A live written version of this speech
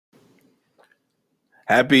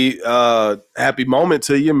Happy moment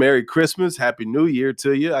to you. Merry Christmas. Happy New Year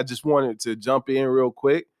to you. I just wanted to jump in real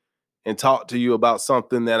quick and talk to you about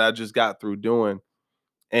something that I just got through doing.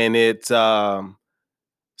 And it's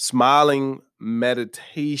smiling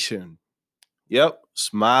meditation. Yep,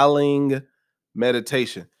 smiling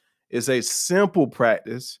meditation. It's a simple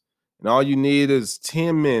practice, and all you need is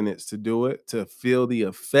 10 minutes to do it to feel the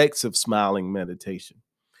effects of smiling meditation.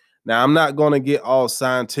 Now, I'm not going to get all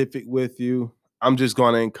scientific with you. I'm just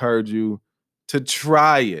going to encourage you to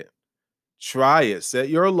try it. Try it. Set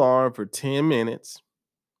your alarm for 10 minutes.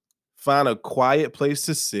 Find a quiet place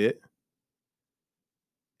to sit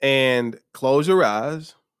and close your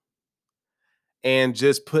eyes and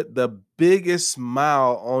just put the biggest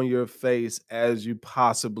smile on your face as you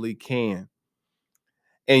possibly can.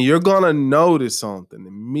 And you're going to notice something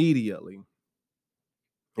immediately.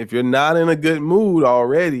 If you're not in a good mood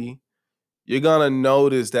already, you're going to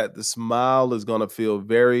notice that the smile is going to feel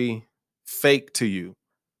very fake to you.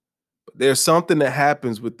 But there's something that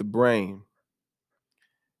happens with the brain.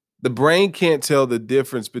 The brain can't tell the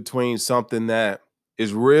difference between something that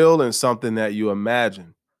is real and something that you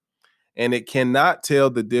imagine. And it cannot tell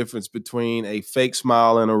the difference between a fake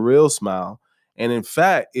smile and a real smile. And in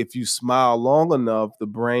fact, if you smile long enough, the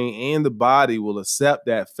brain and the body will accept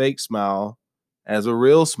that fake smile as a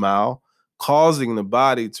real smile, causing the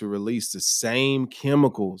body to release the same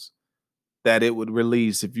chemicals that it would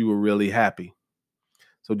release if you were really happy.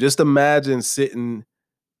 So just imagine sitting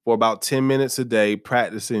for about 10 minutes a day,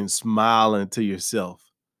 practicing smiling to yourself.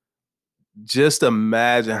 Just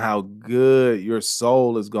imagine how good your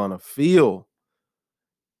soul is going to feel.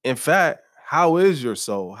 In fact, how is your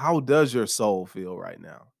soul? How does your soul feel right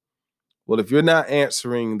now? Well, if you're not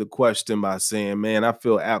answering the question by saying, man, I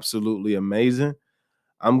feel absolutely amazing,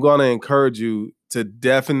 I'm going to encourage you to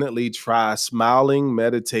definitely try smiling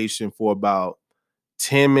meditation for about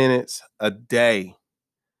 10 minutes a day.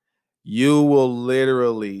 You will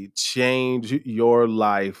literally change your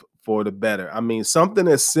life for the better. I mean, something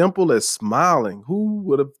as simple as smiling. Who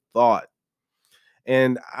would have thought?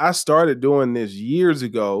 And I started doing this years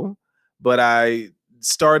ago, but I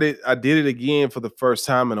did it again for the first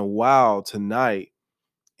time in a while tonight.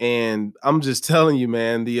 And I'm just telling you,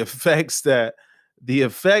 man, the effects that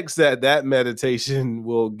meditation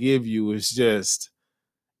will give you is just,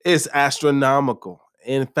 it's astronomical.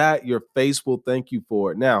 In fact, your face will thank you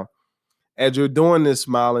for it. Now, as you're doing this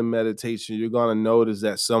smiling meditation, you're going to notice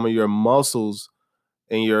that some of your muscles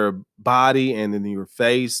in your body and in your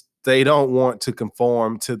face, they don't want to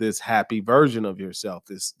conform to this happy version of yourself,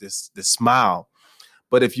 this smile.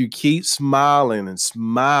 But if you keep smiling and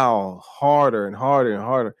smile harder and harder and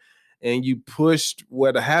harder, and you push,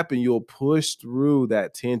 what'll happen, you'll push through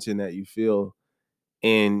that tension that you feel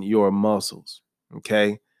in your muscles.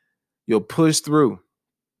 Okay. You'll push through.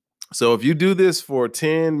 So if you do this for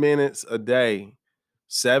 10 minutes a day,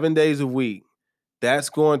 7 days a week, that's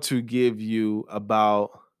going to give you about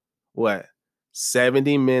what?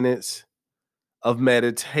 70 minutes of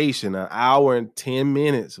meditation, an hour and 10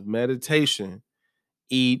 minutes of meditation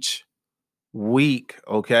each week.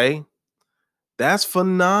 Okay. That's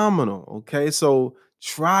phenomenal. Okay. So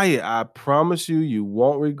try it. I promise you, you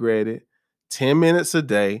won't regret it. 10 minutes a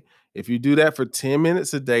day. If you do that for 10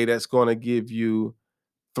 minutes a day, that's going to give you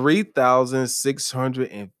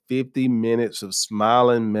 3,650 minutes of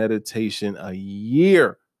smiling meditation a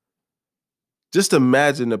year. Just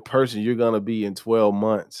imagine the person you're going to be in 12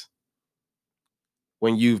 months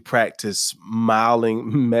when you've practiced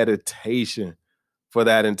smiling meditation for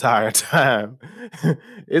that entire time.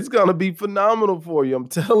 It's going to be phenomenal for you. I'm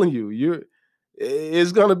telling you,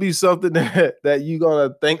 it's going to be something that you're going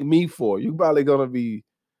to thank me for. You're probably going to be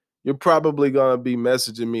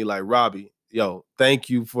messaging me like, Robbie, yo, thank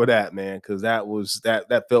you for that, man. Cause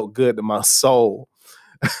that felt good to my soul.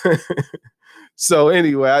 So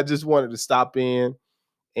anyway, I just wanted to stop in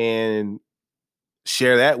and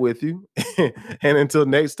share that with you. And until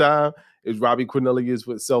next time, it's Robbie Cornelius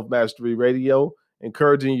with Self Mastery Radio,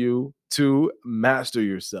 encouraging you to master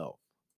yourself.